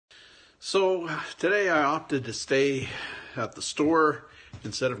So today I opted to stay at the store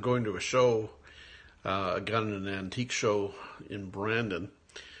instead of going to a show, a gun and antique show in Brandon.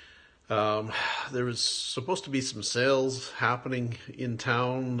 There was supposed to be some sales happening in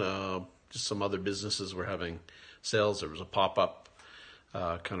town. Just some other businesses were having sales. There was a pop-up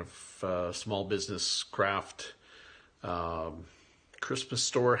kind of small business craft Christmas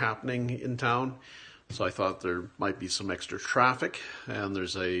store happening in town. So I thought there might be some extra traffic, and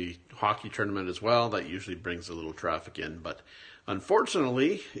there's a hockey tournament as well that usually brings a little traffic in. But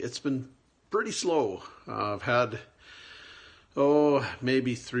unfortunately, it's been pretty slow. I've had,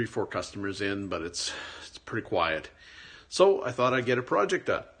 maybe 3-4 customers in, but it's pretty quiet. So I thought I'd get a project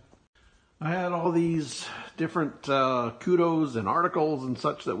done. I had all these different kudos and articles and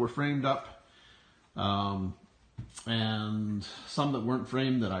such that were framed up. And some that weren't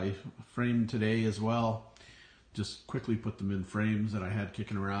framed that I framed today as well. Just quickly put them in frames that I had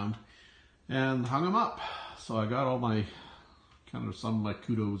kicking around and hung them up. So I got all my some of my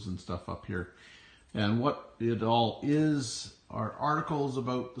kudos and stuff up here. And what it all is are articles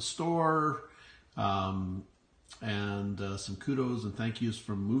about the store, and some kudos and thank yous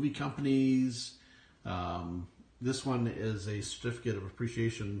from movie companies. This one is a certificate of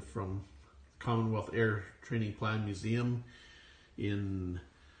appreciation from Commonwealth Air Training Plan Museum in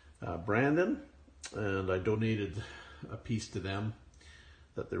Brandon, and I donated a piece to them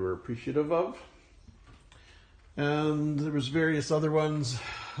that they were appreciative of. And there was various other ones.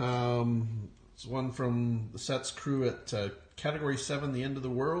 There's one from the sets crew at Category 7, The End of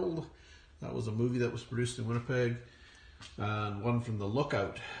the World. That was a movie that was produced in Winnipeg. And one from The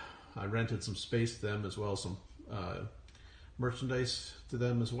Lookout. I rented some space to them as well, some merchandise to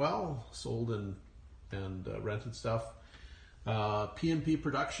them as well, sold and rented stuff. PMP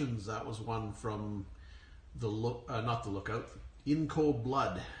Productions, that was one from not The Lookout, In Cold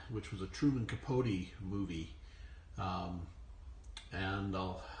Blood, which was a Truman Capote movie. And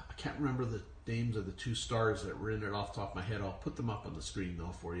I can't remember the names of the 2 stars that were in it off the top of my head. I'll put them up on the screen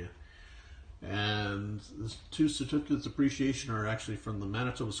though for you. And the 2 certificates of appreciation are actually from the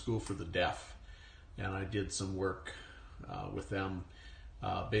Manitoba School for the Deaf, and I did some work with them.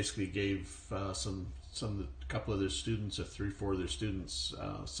 Basically gave a couple of their students, 3-4 of their students,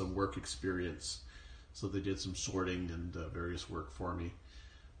 some work experience. So they did some sorting and various work for me,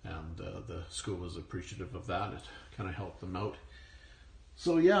 and the school was appreciative of that. It kind of helped them out.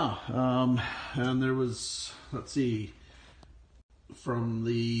 So yeah, and there was, let's see, from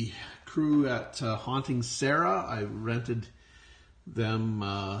the crew at Haunting Sarah, I rented them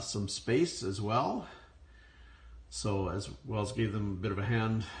some space as well. So as well as gave them a bit of a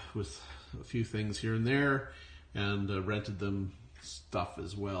hand with a few things here and there, and rented them stuff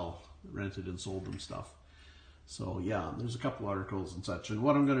as well. Rented and sold them stuff. So yeah, there's a couple articles and such. And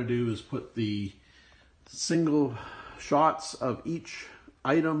what I'm going to do is put the single shots of each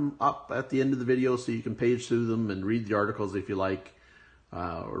item up at the end of the video so you can page through them and read the articles if you like,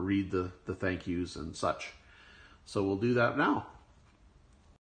 or read the thank yous and such. So we'll do that now.